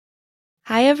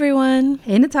Hi, everyone.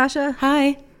 Hey, Natasha.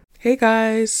 Hi. Hey,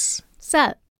 guys.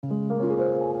 Sup?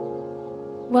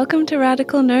 Welcome to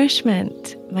Radical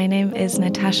Nourishment. My name is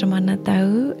Natasha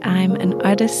Manatau. I'm an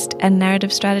artist and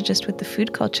narrative strategist with the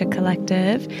Food Culture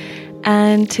Collective.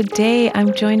 And today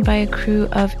I'm joined by a crew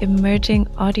of emerging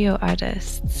audio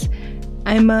artists.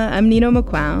 I'm Nino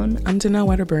McQuown. I'm Dana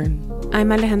Wedderburn. I'm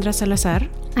Alejandra Salazar.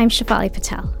 I'm Shefali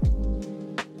Patel.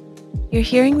 You're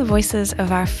hearing the voices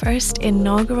of our first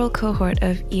inaugural cohort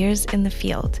of Ears in the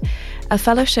Field, a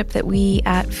fellowship that we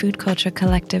at Food Culture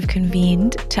Collective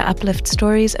convened to uplift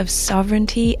stories of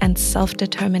sovereignty and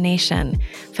self-determination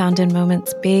found in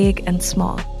moments big and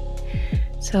small.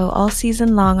 So all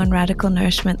season long on Radical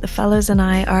Nourishment, the fellows and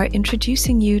I are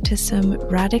introducing you to some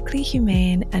radically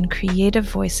humane and creative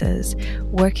voices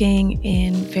working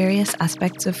in various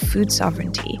aspects of food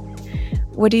sovereignty.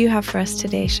 What do you have for us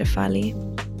today, Shefali?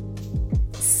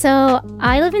 So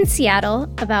I live in Seattle,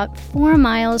 about 4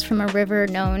 miles from a river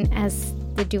known as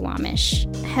the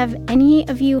Duwamish. Have any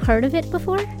of you heard of it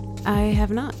before? I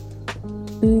have not.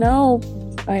 No,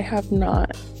 I have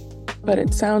not. But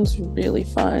it sounds really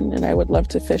fun, and I would love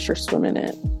to fish or swim in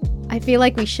it. I feel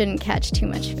like we shouldn't catch too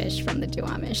much fish from the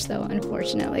Duwamish, though,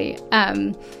 unfortunately.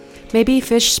 Maybe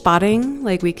fish spotting,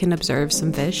 like we can observe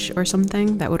some fish or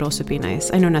something. That would also be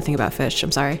nice. I know nothing about fish.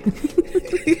 I'm sorry.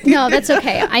 No, that's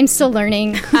okay. I'm still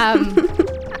learning.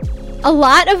 A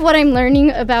lot of what I'm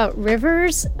learning about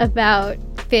rivers, about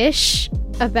fish,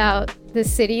 about the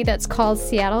city that's called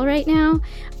Seattle right now,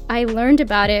 I learned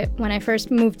about it when I first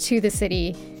moved to the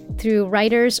city through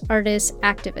writers, artists,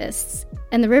 activists.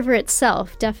 And the river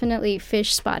itself, definitely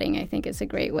fish spotting, I think is a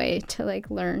great way to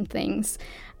learn things.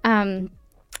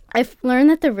 I've learned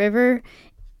that the river,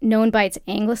 known by its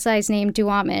anglicized name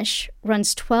Duwamish,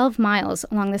 runs 12 miles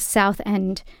along the south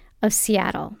end of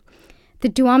Seattle. The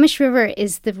Duwamish River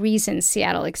is the reason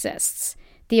Seattle exists.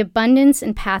 The abundance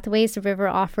and pathways the river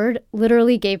offered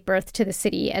literally gave birth to the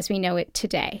city as we know it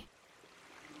today.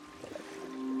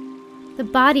 The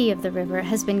body of the river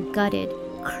has been gutted,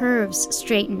 curves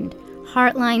straightened,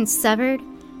 heart lines severed,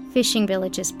 fishing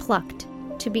villages plucked,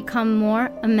 to become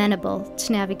more amenable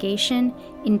to navigation,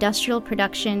 industrial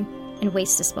production, and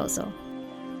waste disposal.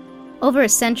 Over a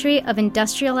century of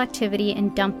industrial activity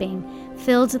and dumping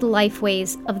filled the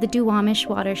lifeways of the Duwamish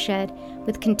watershed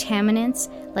with contaminants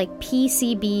like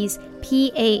PCBs,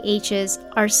 PAHs,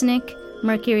 arsenic,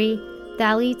 mercury,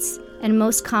 phthalates, and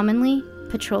most commonly,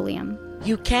 petroleum.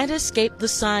 You can't escape the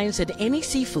signs that any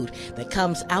seafood that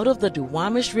comes out of the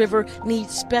Duwamish River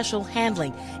needs special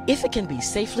handling if it can be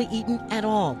safely eaten at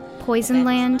all. Poison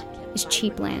land is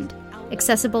cheap land,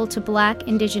 accessible to Black,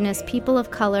 Indigenous, people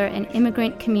of color, and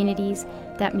immigrant communities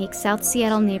that make South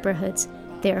Seattle neighborhoods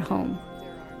their home.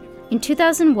 In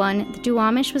 2001, the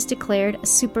Duwamish was declared a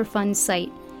Superfund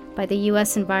site by the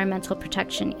U.S. Environmental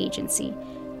Protection Agency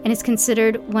and is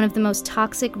considered one of the most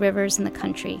toxic rivers in the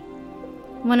country.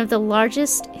 One of the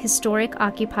largest historic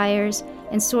occupiers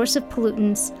and source of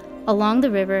pollutants along the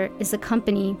river is the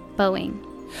company Boeing.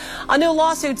 A new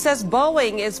lawsuit says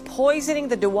Boeing is poisoning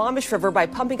the Duwamish River by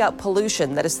pumping out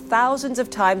pollution that is thousands of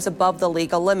times above the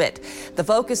legal limit. The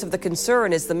focus of the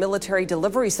concern is the military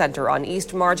delivery center on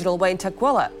East Marginal Way in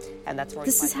Tukwila. And that's where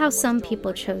this is how some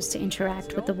people chose to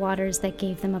interact with the waters that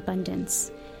gave them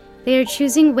abundance. They are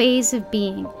choosing ways of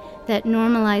being that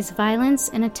normalize violence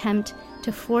and attempt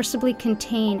to forcibly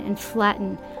contain and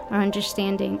flatten our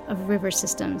understanding of river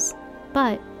systems.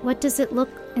 But what does it look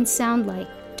and sound like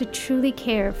to truly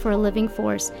care for a living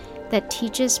force that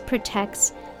teaches,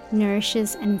 protects,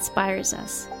 nourishes, and inspires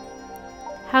us?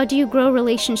 How do you grow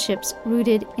relationships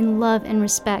rooted in love and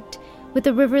respect with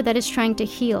a river that is trying to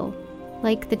heal,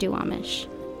 like the Duwamish?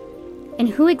 And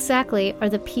who exactly are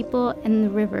the people and the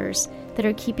rivers that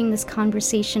are keeping this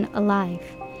conversation alive,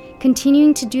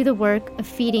 continuing to do the work of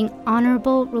feeding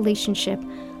honorable relationship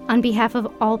on behalf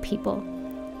of all people,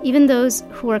 even those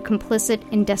who are complicit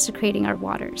in desecrating our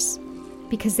waters,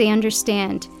 because they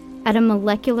understand at a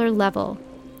molecular level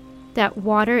that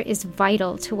water is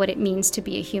vital to what it means to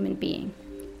be a human being,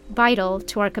 vital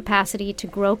to our capacity to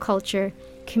grow culture,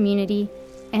 community,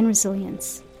 and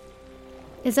resilience.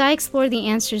 As I explore the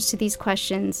answers to these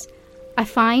questions, I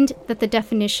find that the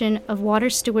definition of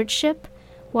water stewardship,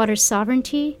 water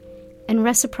sovereignty, and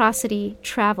reciprocity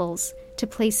travels to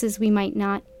places we might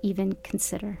not even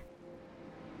consider.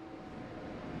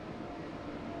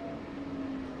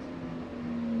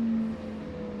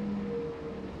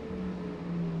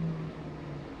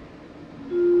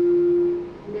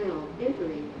 Now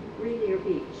entering Rainier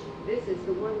Beach. This is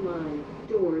the 1 line.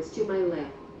 Doors to my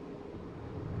left.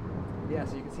 Yeah,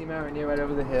 so you can see Mount Rainier right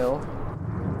over the hill.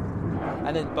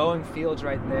 And then Boeing Field's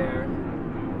right there.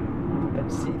 And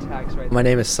SeaTac's right there. My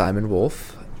name is Simon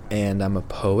Wolf, and I'm a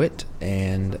poet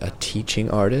and a teaching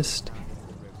artist.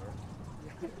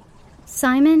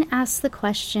 Simon asks the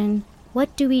question,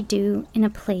 what do we do in a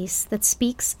place that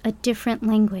speaks a different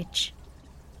language?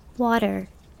 Water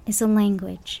is a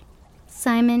language.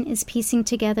 Simon is piecing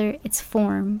together its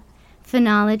form,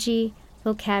 phonology,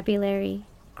 vocabulary,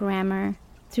 grammar,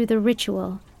 through the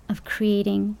ritual of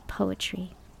creating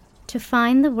poetry. To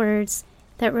find the words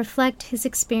that reflect his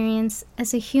experience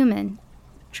as a human,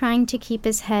 trying to keep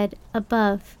his head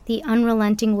above the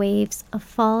unrelenting waves of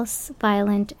false,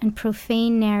 violent, and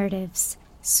profane narratives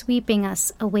sweeping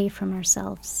us away from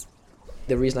ourselves.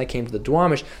 The reason I came to the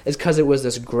Duwamish is because it was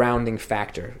this grounding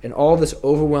factor in all this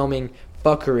overwhelming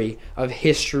fuckery of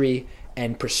history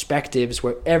and perspectives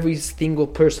where every single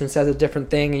person says a different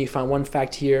thing and you find one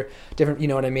fact here, different, you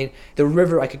know what I mean? The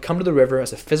river, I could come to the river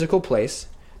as a physical place.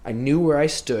 I knew where I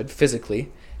stood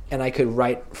physically, and I could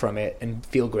write from it and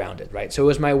feel grounded, right? So it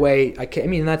was my way, I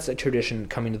mean, that's a tradition,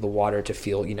 coming to the water to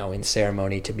feel, you know, in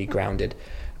ceremony, to be grounded.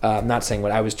 I'm not saying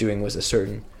what I was doing was a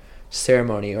certain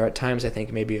ceremony, or at times I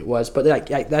think maybe it was, but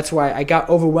that's why I got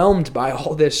overwhelmed by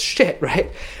all this shit,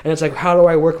 right? And it's like, how do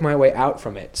I work my way out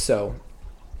from it? So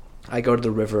I go to the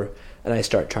river and I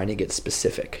start trying to get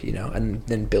specific, you know, and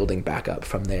then building back up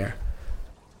from there.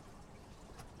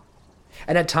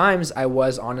 And at times I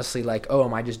was honestly like, oh,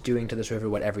 am I just doing to this river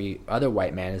what every other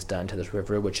white man has done to this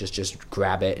river, which is just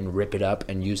grab it and rip it up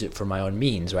and use it for my own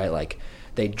means, right? Like,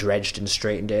 they dredged and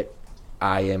straightened it.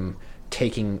 I am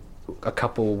taking a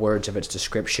couple words of its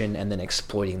description and then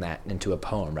exploiting that into a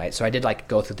poem, right? So I did like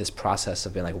go through this process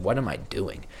of being like, what am I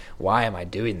doing? Why am I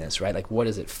doing this, right? Like, what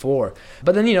is it for?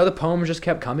 But then, you know, the poems just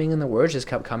kept coming and the words just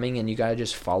kept coming, and you gotta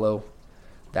just follow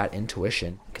that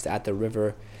intuition, because at the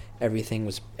river, everything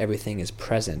is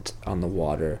present on the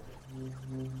water.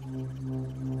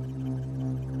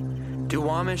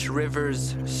 Duwamish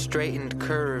River's straightened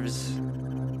curves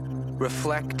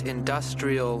reflect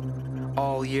industrial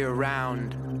all year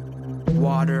round.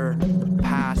 Water,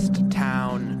 past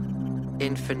town,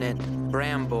 infinite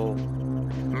bramble,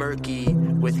 murky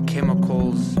with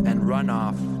chemicals and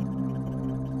runoff.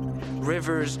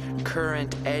 Rivers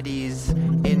current eddies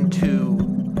into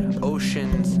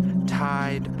oceans,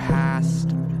 tide past,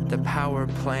 the power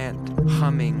plant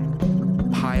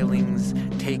humming, pilings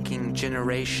taking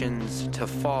generations to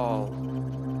fall.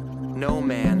 No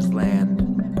man's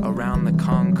land around the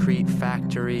concrete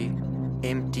factory,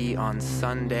 empty on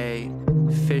Sunday.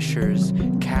 Fishers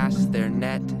cast their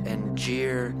net and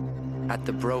jeer at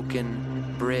the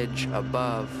broken bridge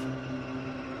above.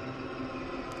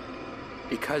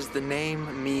 Because the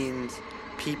name means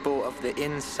people of the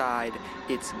inside,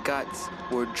 its guts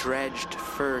were dredged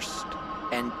first,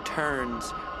 and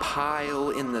turns pile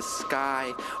in the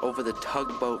sky over the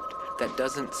tugboat that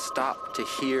doesn't stop to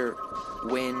hear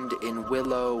wind in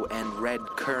willow and red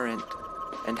current,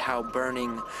 and how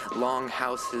burning long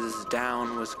houses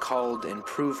down was called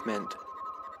improvement.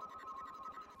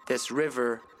 This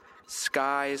river,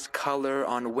 sky's color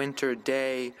on winter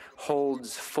day,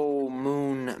 holds full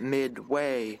moon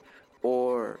midway,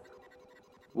 or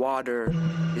water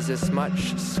is as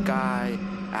much sky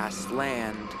as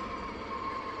land.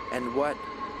 And what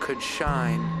could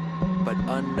shine but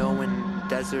unknown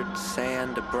desert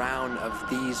sand brown of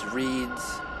these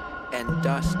reeds, and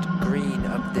dust green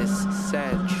of this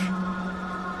sedge?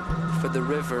 For the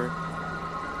river,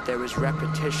 there is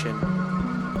repetition,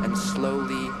 and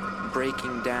slowly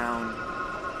breaking down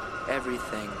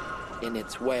everything in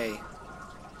its way.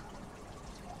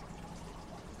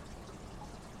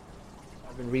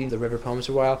 I've been reading the river poems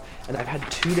for a while, and I've had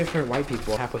two different white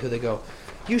people halfway through, they go,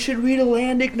 you should read a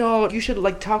land acknowledgement. You should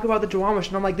like talk about the Duwamish.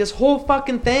 And I'm like, this whole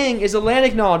fucking thing is a land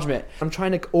acknowledgement. I'm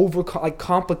trying to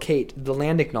complicate the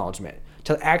land acknowledgement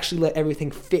to actually let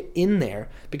everything fit in there,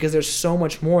 because there's so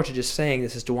much more to just saying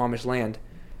this is Duwamish land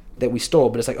that we stole.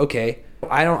 But it's like, okay,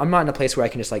 I'm not in a place where I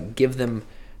can just like give them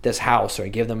this house or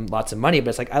give them lots of money, but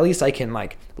it's like, at least I can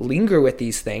like linger with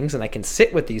these things, and I can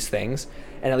sit with these things,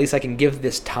 and at least I can give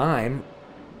this time.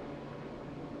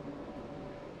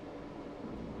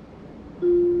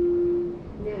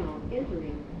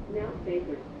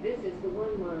 This is the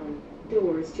 1 line.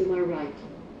 Doors to my right.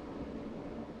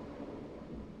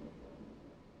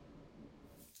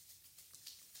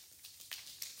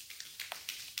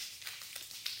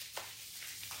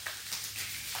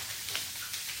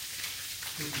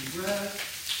 Take a breath.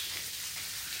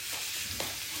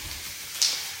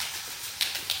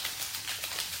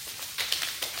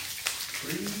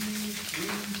 Breathe,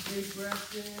 take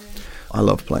breath in. I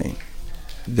love playing.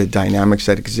 the dynamics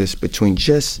that exist between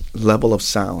just level of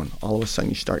sound. All of a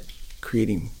sudden you start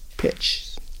creating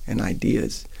pitch and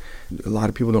ideas. A lot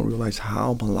of people don't realize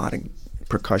how melodic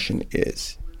percussion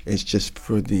is. It's just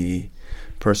for the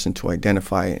person to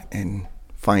identify it and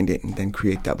find it and then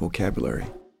create that vocabulary.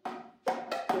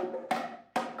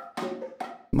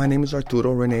 My name is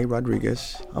Arturo Rene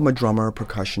Rodriguez. I'm a drummer, a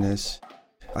percussionist.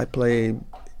 I play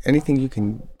anything you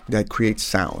can that creates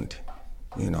sound,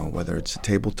 whether it's a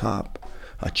tabletop,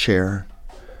 a chair,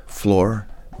 floor,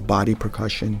 body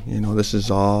percussion. This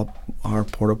is all our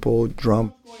portable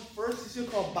drum. First, this is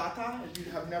called bata. If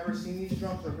you have never seen these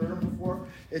drums or heard them before,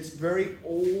 it's very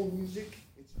old music.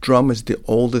 Drum is the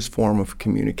oldest form of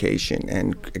communication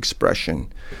and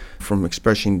expression, from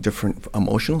expressing different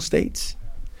emotional states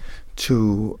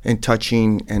to in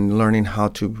touching and learning how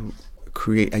to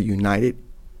create a united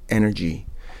energy,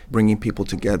 bringing people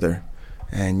together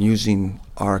and using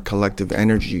our collective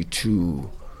energy to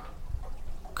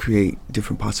create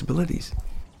different possibilities.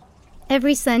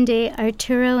 Every Sunday,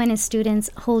 Arturo and his students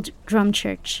hold drum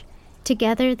church.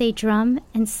 Together, they drum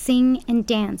and sing and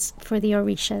dance for the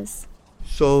Orishas.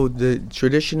 So the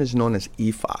tradition is known as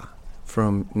Ifa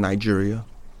from Nigeria.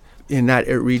 In that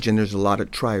region, there's a lot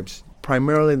of tribes,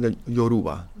 primarily the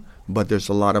Yoruba, but there's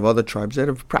a lot of other tribes that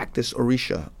have practiced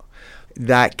Orisha.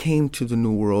 That came to the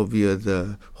New World via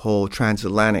the whole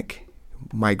transatlantic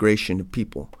migration of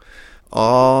people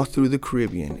all through the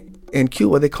Caribbean. In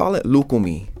Cuba, they call it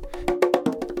Lukumi.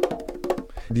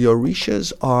 The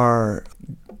Orishas are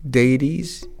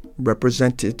deities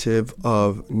representative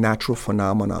of natural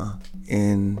phenomena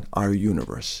in our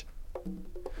universe.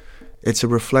 It's a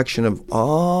reflection of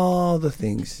all the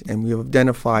things, and we have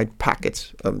identified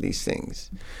packets of these things.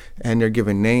 And they're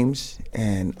given names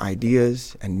and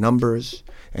ideas and numbers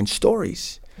and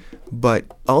stories. But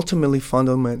ultimately,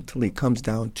 fundamentally, comes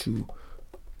down to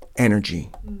energy.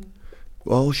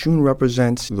 Oshun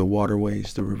represents the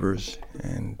waterways, the rivers,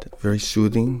 and very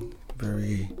soothing,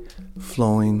 very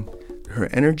flowing. Her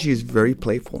energy is very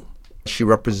playful. She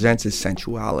represents a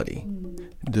sensuality,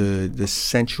 the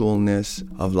sensualness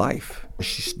of life.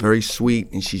 She's very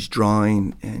sweet, and she's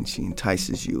drawing, and she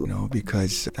entices you,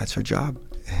 because that's her job.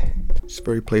 It's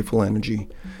very playful energy.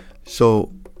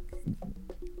 So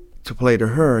to play to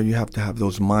her, you have to have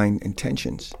those mind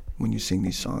intentions when you sing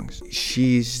these songs.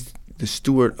 She's the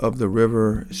steward of the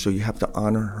river, so you have to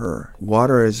honor her.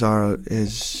 Water is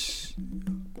the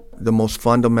most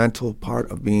fundamental part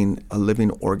of being a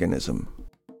living organism.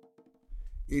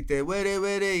 Ite were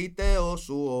were ite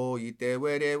osuo ite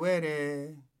were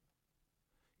were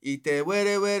ite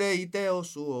were were ite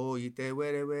osuo ite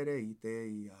were were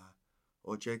ite ya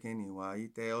o cheke ni wa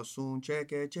ite osun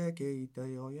cheke cheke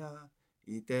ite oya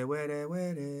ite were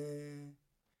were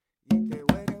ite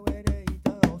were were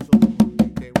ite osun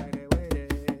ite were were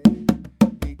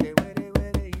ite were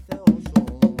were ite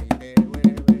osun ite were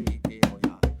were ite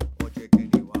oya o cheke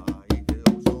ni wa ite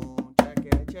osun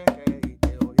cheke cheke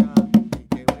ite oya.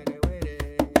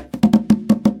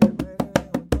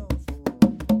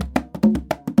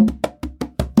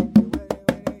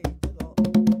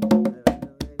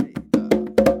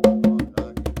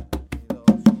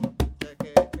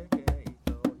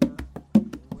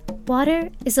 Water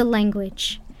is a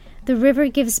language. The river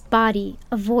gives body,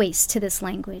 a voice to this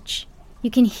language. You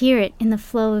can hear it in the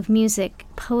flow of music,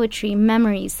 poetry,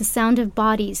 memories, the sound of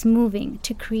bodies moving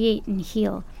to create and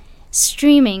heal,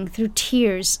 streaming through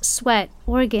tears, sweat,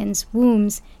 organs,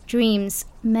 wombs, dreams,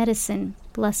 medicine,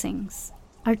 blessings.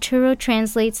 Arturo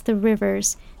translates the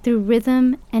rivers through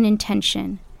rhythm and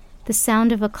intention, the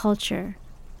sound of a culture,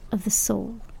 of the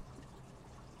soul.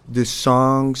 The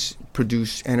songs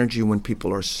produce energy when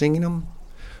people are singing them,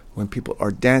 when people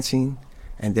are dancing,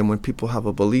 and then when people have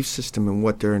a belief system in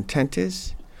what their intent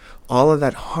is. All of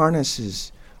that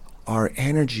harnesses our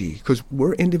energy, because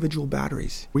we're individual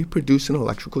batteries. We produce an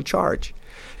electrical charge.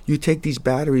 You take these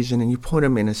batteries and then you put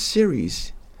them in a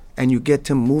series, and you get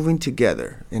them moving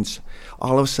together, and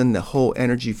all of a sudden the whole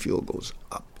energy field goes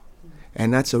up.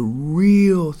 And that's a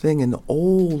real thing in the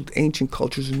old ancient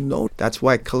cultures. That's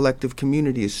why collective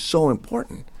community is so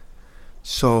important.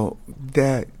 So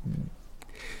that,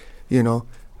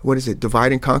 what is it?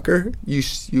 Divide and conquer. You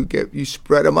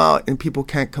spread them out, and people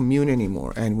can't commune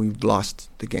anymore, and we've lost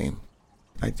the game.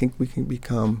 I think we can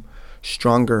become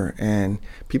stronger, and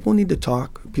people need to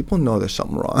talk. People know there's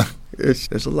something wrong.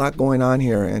 There's a lot going on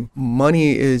here, and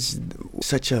money is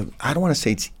such a, I don't want to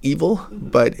say it's evil,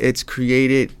 but it's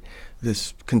created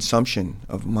this consumption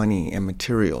of money and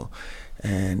material,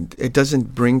 and it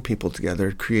doesn't bring people together.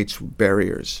 It creates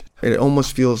barriers. It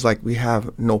almost feels like we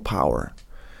have no power,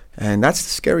 and that's the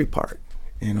scary part.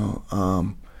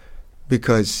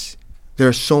 because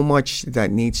there's so much that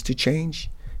needs to change,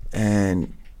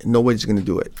 and nobody's going to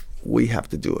do it. We have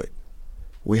to do it.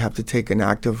 We have to take an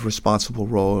active, responsible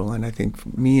role, and I think for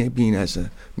me, being as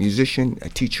a musician, a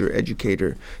teacher,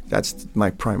 educator, that's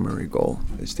my primary goal,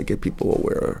 is to get people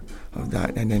aware of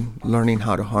that, and then learning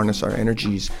how to harness our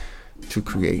energies to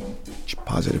create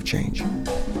positive change.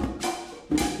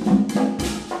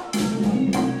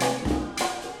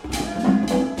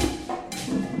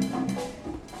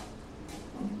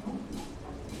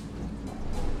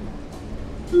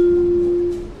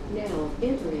 Now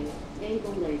entering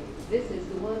Angle Lake. This is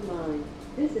the one line.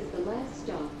 This is the last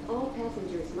stop. All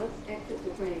passengers must exit the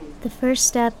train. The first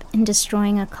step in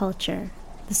destroying a culture,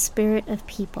 the spirit of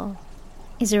people,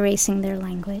 is erasing their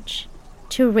language.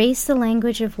 To erase the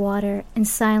language of water and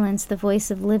silence the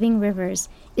voice of living rivers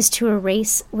is to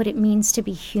erase what it means to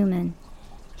be human.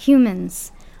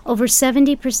 Humans, over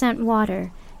 70%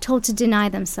 water, told to deny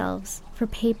themselves for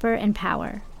paper and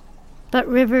power. But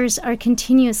rivers are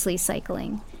continuously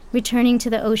cycling, returning to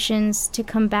the oceans to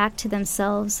come back to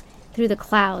themselves through the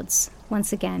clouds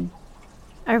once again.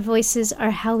 Our voices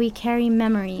are how we carry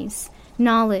memories,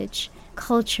 knowledge,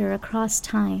 culture across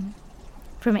time,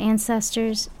 from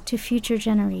ancestors to future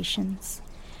generations.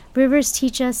 Rivers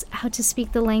teach us how to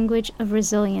speak the language of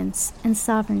resilience and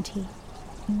sovereignty.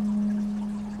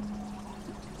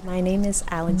 My name is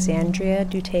Alexandria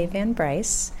Dute Van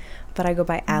Bryce, but I go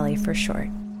by Allie for short.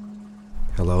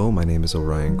 Hello, my name is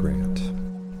Orion Grant.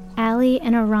 Allie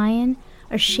and Orion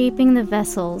are shaping the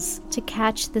vessels to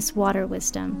catch this water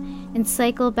wisdom and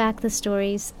cycle back the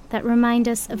stories that remind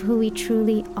us of who we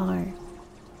truly are.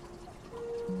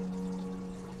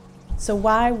 So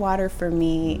why water for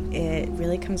me, it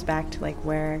really comes back to like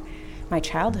where my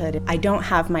childhood. I don't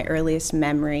have my earliest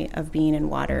memory of being in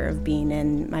water, of being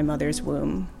in my mother's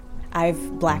womb.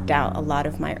 I've blacked out a lot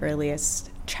of my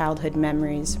earliest childhood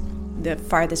memories. The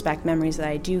farthest back memories that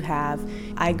I do have,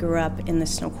 I grew up in the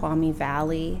Snoqualmie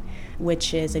Valley,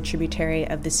 which is a tributary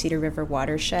of the Cedar River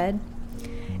watershed.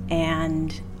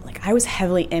 And I was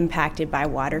heavily impacted by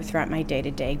water throughout my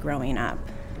day-to-day growing up.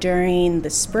 During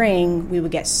the spring, we would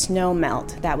get snow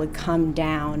melt that would come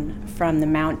down from the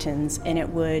mountains, and it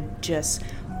would just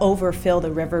overfill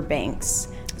the riverbanks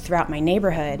throughout my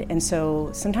neighborhood. And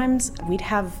so sometimes we'd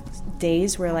have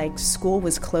days where school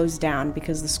was closed down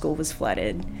because the school was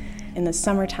flooded. In the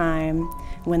summertime,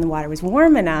 when the water was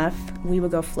warm enough, we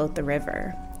would go float the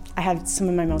river. I have some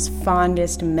of my most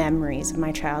fondest memories of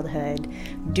my childhood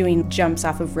doing jumps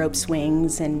off of rope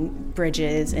swings and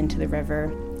bridges into the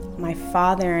river. My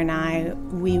father and I,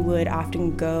 we would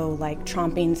often go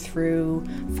tromping through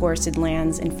forested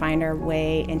lands and find our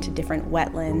way into different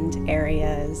wetland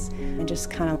areas and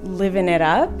just kind of living it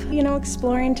up,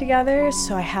 exploring together.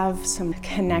 So I have some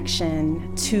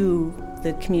connection to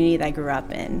the community that I grew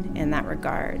up in that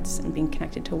regards, and being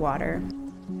connected to water.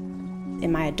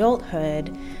 In my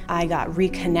adulthood, I got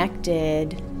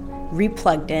reconnected,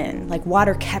 replugged in.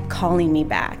 Water kept calling me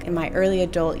back. In my early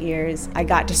adult years, I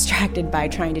got distracted by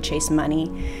trying to chase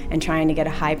money and trying to get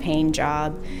a high-paying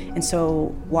job. And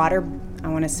so water, I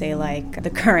want to say the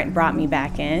current brought me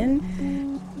back in.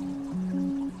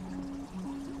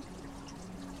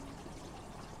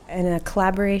 In a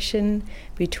collaboration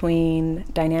between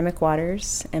Dynamic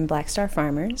Waters and Black Star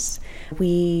Farmers,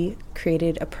 we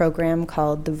created a program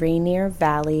called the Rainier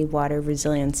Valley Water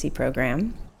Resiliency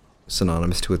Program.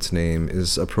 Synonymous to its name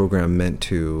is a program meant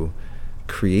to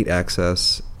create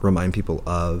access, remind people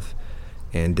of,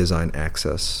 and design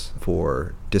access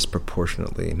for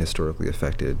disproportionately and historically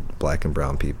affected Black and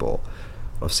Brown people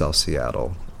of South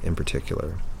Seattle in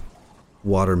particular.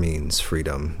 Water means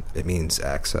freedom. It means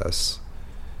access.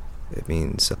 It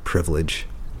means a privilege.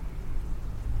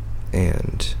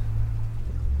 And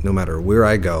no matter where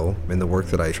I go in the work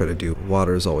that I try to do,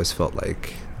 water has always felt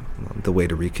like the way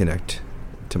to reconnect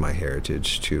to my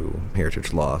heritage, to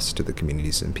heritage loss, to the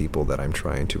communities and people that I'm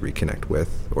trying to reconnect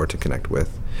with or to connect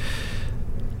with.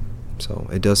 So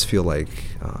it does feel like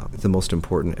the most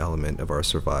important element of our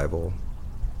survival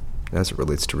as it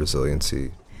relates to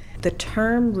resiliency. The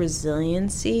term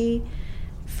resiliency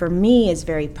for me is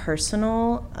very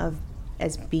personal,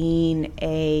 as being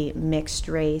a mixed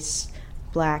race,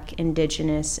 Black,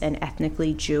 Indigenous, and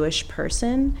ethnically Jewish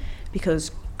person,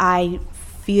 because I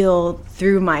feel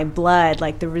through my blood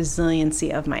the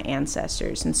resiliency of my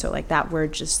ancestors, and so that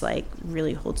word just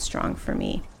really holds strong for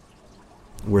me.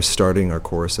 We're starting our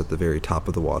course at the very top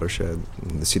of the watershed,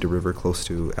 in the Cedar River, close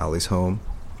to Allie's home.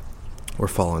 We're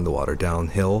following the water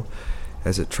downhill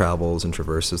as it travels and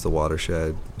traverses the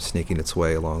watershed, snaking its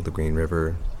way along the Green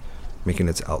River, making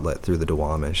its outlet through the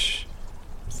Duwamish,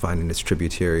 finding its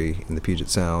tributary in the Puget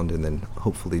Sound, and then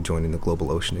hopefully joining the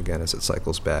global ocean again as it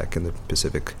cycles back in the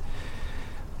Pacific.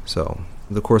 So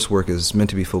the coursework is meant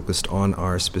to be focused on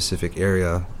our specific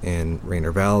area in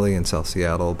Rainier Valley and South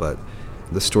Seattle, but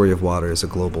the story of water is a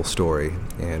global story,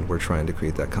 and we're trying to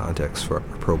create that context for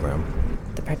our program.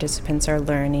 The participants are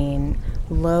learning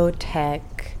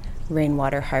low-tech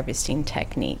rainwater harvesting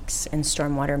techniques and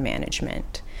stormwater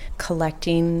management,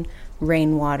 collecting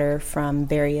rainwater from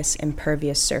various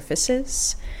impervious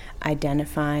surfaces,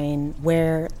 identifying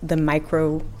where the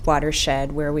micro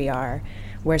watershed, where we are,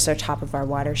 where's our top of our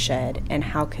watershed, and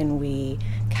how can we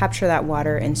capture that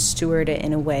water and steward it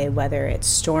in a way, whether it's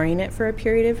storing it for a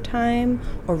period of time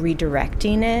or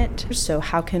redirecting it. So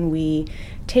how can we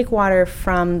take water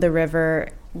from the river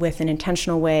with an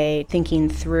intentional way, thinking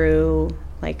through,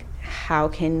 like, how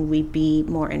can we be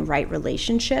more in right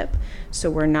relationship so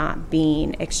we're not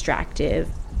being extractive.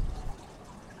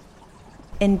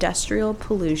 Industrial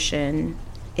pollution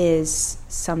is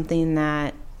something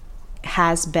that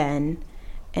has been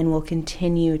and will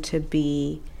continue to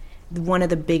be one of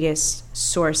the biggest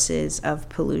sources of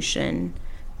pollution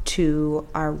to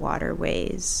our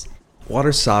waterways.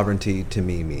 Water sovereignty to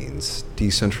me means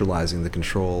decentralizing the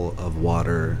control of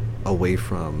water away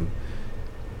from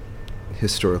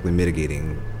historically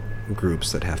mitigating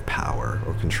groups that have power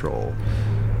or control.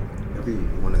 Every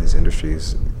one of these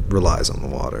industries relies on the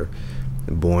water.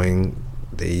 Boeing,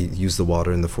 they used the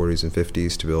water in the 40s and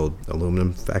 50s to build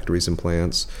aluminum factories and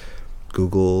plants.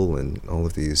 Google and all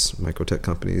of these microtech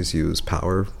companies use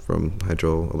power from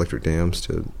hydroelectric dams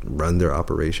to run their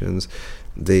operations.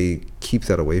 They keep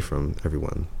that away from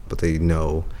everyone, but they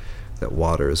know that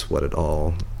water is what it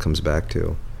all comes back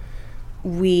to.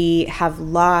 We have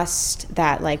lost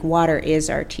that, like, water is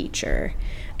our teacher.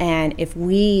 And if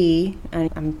we,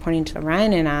 and I'm pointing to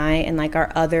Ryan and I, and like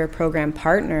our other program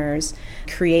partners,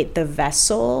 create the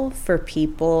vessel for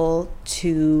people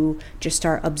to just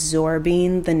start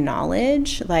absorbing the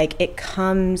knowledge, like it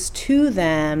comes to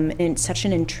them in such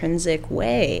an intrinsic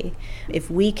way.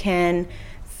 If we can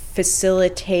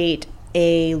facilitate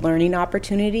a learning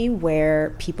opportunity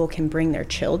where people can bring their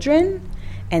children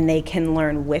and they can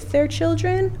learn with their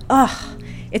children,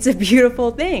 it's a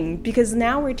beautiful thing, because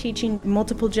now we're teaching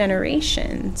multiple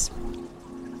generations.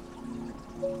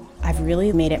 I've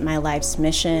really made it my life's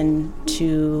mission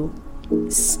to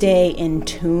stay in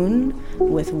tune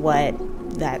with what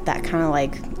that kind of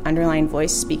like underlying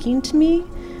voice speaking to me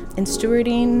in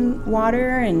stewarding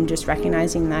water, and just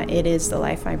recognizing that it is the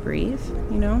life I breathe,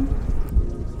 you know?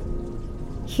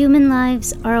 Human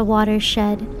lives are a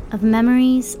watershed of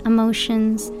memories,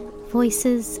 emotions,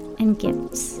 voices, and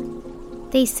gifts.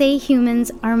 They say humans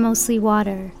are mostly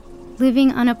water,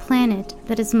 living on a planet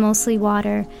that is mostly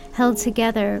water, held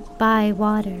together by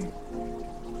water,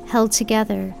 held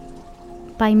together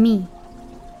by me.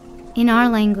 In our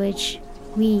language,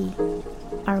 we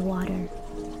are water.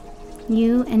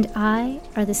 You and I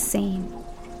are the same.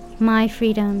 My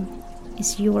freedom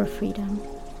is your freedom.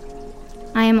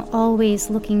 I am always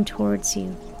looking towards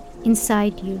you,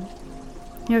 inside you,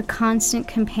 your constant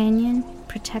companion,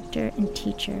 protector, and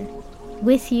teacher.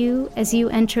 With you as you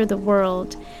enter the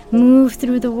world, move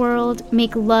through the world,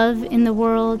 make love in the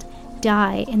world,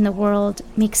 die in the world,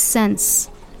 make sense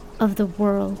of the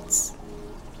worlds.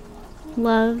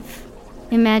 Love,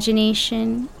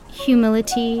 imagination,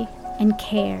 humility, and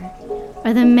care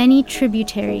are the many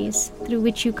tributaries through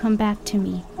which you come back to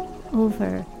me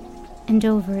over and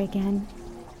over again.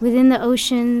 Within the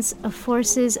oceans of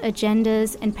forces,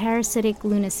 agendas, and parasitic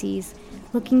lunacies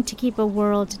looking to keep a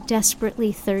world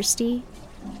desperately thirsty,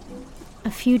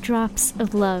 a few drops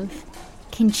of love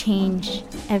can change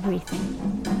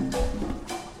everything.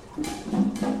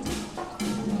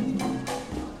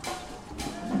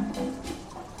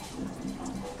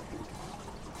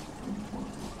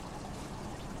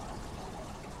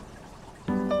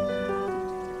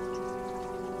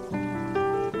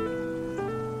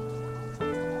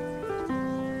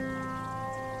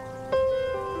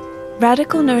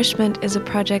 Radical Nourishment is a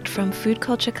project from Food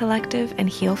Culture Collective and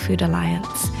Heal Food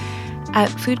Alliance. At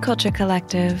Food Culture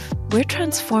Collective, we're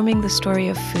transforming the story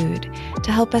of food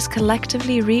to help us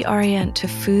collectively reorient to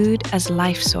food as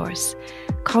life source,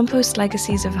 compost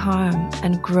legacies of harm,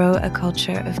 and grow a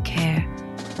culture of care.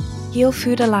 Heal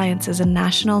Food Alliance is a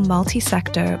national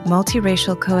multi-sector,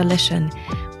 multiracial coalition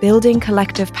building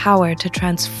collective power to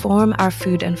transform our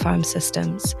food and farm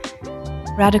systems.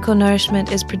 Radical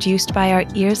Nourishment is produced by our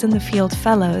Ears in the Field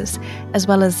fellows, as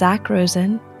well as Zach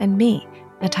Rosen and me,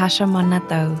 Natasha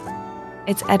Monnato.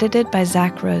 It's edited by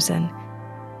Zach Rosen.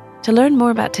 To learn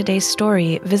more about today's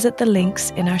story, visit the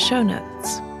links in our show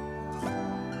notes.